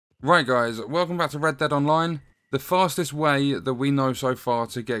Right guys, welcome back to Red Dead Online. The fastest way that we know so far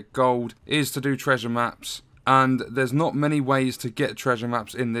to get gold is to do treasure maps, and there's not many ways to get treasure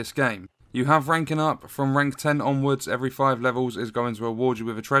maps in this game. You have ranking up, from rank 10 onwards every 5 levels is going to award you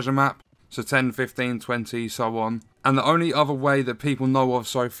with a treasure map, so 10, 15, 20, so on. And the only other way that people know of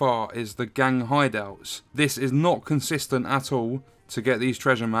so far is the gang hideouts. This is not consistent at all to get these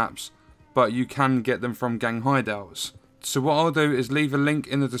treasure maps, but you can get them from gang hideouts. So what I'll do is leave a link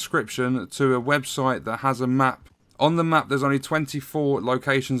in the description to a website that has a map. On the map there's only 24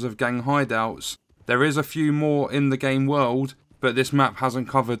 locations of gang hideouts. There is a few more in the game world, but this map hasn't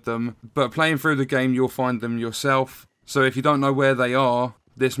covered them. But playing through the game you'll find them yourself. So if you don't know where they are,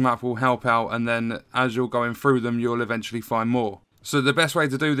 this map will help out, and then as you're going through them you'll eventually find more. So the best way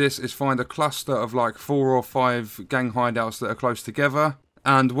to do this is find a cluster of like 4 or 5 gang hideouts that are close together.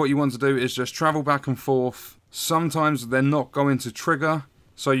 And what you want to do is just travel back and forth. Sometimes they're not going to trigger,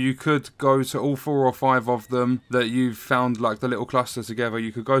 so you could go to all 4 or 5 of them that you've found, like the little cluster together.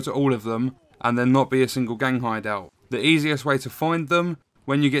 You could go to all of them and then not be a single gang hideout. The easiest way to find them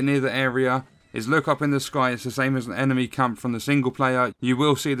when you get near the area is look up in the sky. It's the same as an enemy camp from the single player. You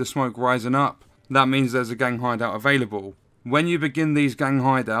will see the smoke rising up. That means there's a gang hideout available. When you begin these gang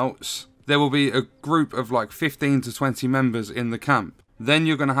hideouts, there will be a group of like 15 to 20 members in the camp. Then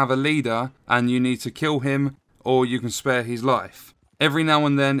you're going to have a leader and you need to kill him, or you can spare his life. Every now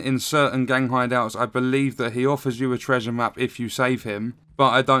and then in certain gang hideouts I believe that he offers you a treasure map if you save him, but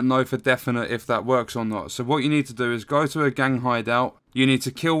I don't know for definite if that works or not. So what you need to do is go to a gang hideout, you need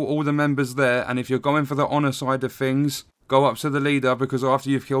to kill all the members there, and if you're going for the honor side of things, go up to the leader, because after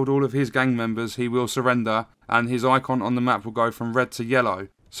you've killed all of his gang members he will surrender and his icon on the map will go from red to yellow.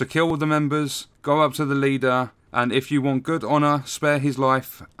 So kill all the members, go up to the leader, and if you want good honour, spare his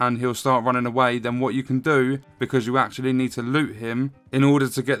life and he'll start running away. Then what you can do, because you actually need to loot him in order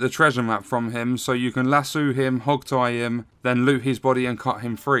to get the treasure map from him, so you can lasso him, hogtie him, then loot his body and cut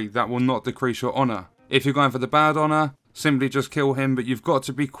him free. That will not decrease your honour. If you're going for the bad honour, simply just kill him, but you've got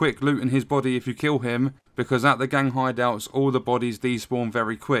to be quick looting his body if you kill him, because at the gang hideouts all the bodies despawn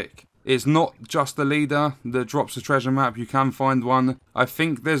very quick. It's not just the leader that drops a treasure map, you can find one. I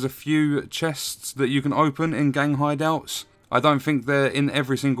think there's a few chests that you can open in gang hideouts. I don't think they're in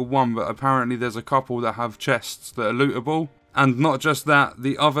every single one, but apparently there's a couple that have chests that are lootable. And not just that,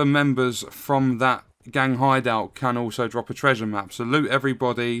 the other members from that gang hideout can also drop a treasure map. So loot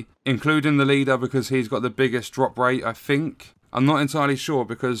everybody, including the leader, because he's got the biggest drop rate, I think. I'm not entirely sure,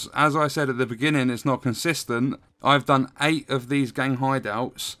 because as I said at the beginning, it's not consistent. I've done 8 of these gang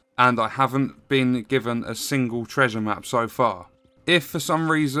hideouts, and I haven't been given a single treasure map so far. If for some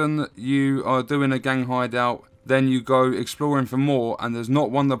reason you are doing a gang hideout, then you go exploring for more and there's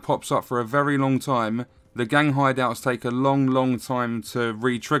not one that pops up for a very long time. The gang hideouts take a long time to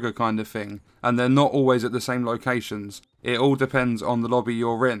re-trigger kind of thing, and they're not always at the same locations. It all depends on the lobby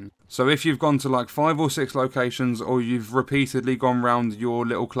you're in. So if you've gone to like 5 or 6 locations, or you've repeatedly gone round your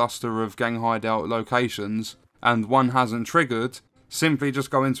little cluster of gang hideout locations and one hasn't triggered, simply just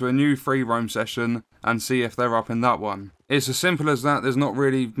go into a new free roam session and see if they're up in that one. It's as simple as that. There's not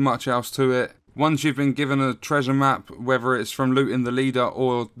really much else to it. Once you've been given a treasure map, whether it's from looting the leader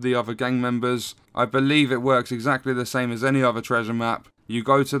or the other gang members, I believe it works exactly the same as any other treasure map. You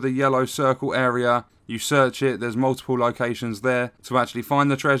go to the yellow circle area, you search it, there's multiple locations there to actually find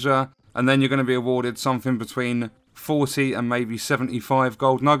the treasure, and then you're going to be awarded something between 40 and maybe 75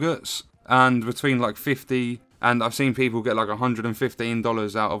 gold nuggets, and between like 50 and I've seen people get like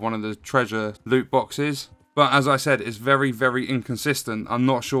 $115 out of one of the treasure loot boxes. But as I said, it's very inconsistent. I'm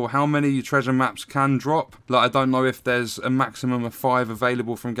not sure how many treasure maps can drop. Like, I don't know if there's a maximum of 5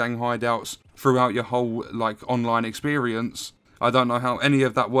 available from gang hideouts throughout your whole like online experience. I don't know how any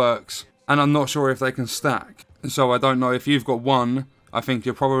of that works, and I'm not sure if they can stack. So I don't know if you've got one. I think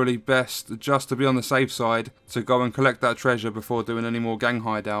you're probably best, just to be on the safe side, to go and collect that treasure before doing any more gang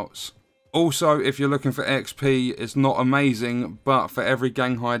hideouts. Also, if you're looking for XP, it's not amazing, but for every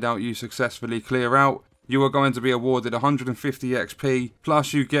gang hideout you successfully clear out, you are going to be awarded 150 XP,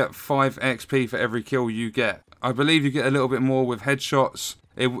 plus you get 5 XP for every kill you get. I believe you get a little bit more with headshots.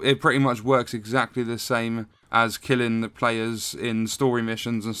 It pretty much works exactly the same as killing the players in story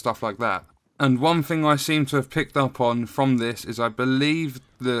missions and stuff like that. And one thing I seem to have picked up on from this is I believe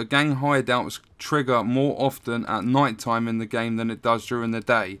the gang hideouts trigger more often at night time in the game than it does during the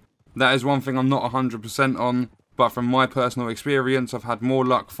day. That is one thing I'm not 100% on, but from my personal experience I've had more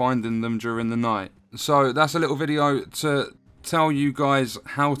luck finding them during the night. So that's a little video to tell you guys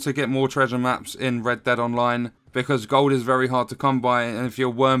how to get more treasure maps in Red Dead Online. because gold is very hard to come by, and if your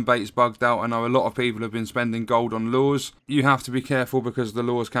worm bait's bugged out, I know a lot of people have been spending gold on lures. You have to be careful because the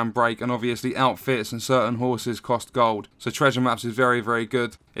lures can break, and obviously outfits and certain horses cost gold. So treasure maps is very, very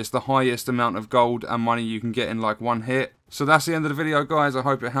good. It's the highest amount of gold and money you can get in like one hit. So that's the end of the video, guys. I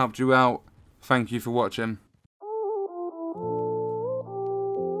hope it helped you out. Thank you for watching.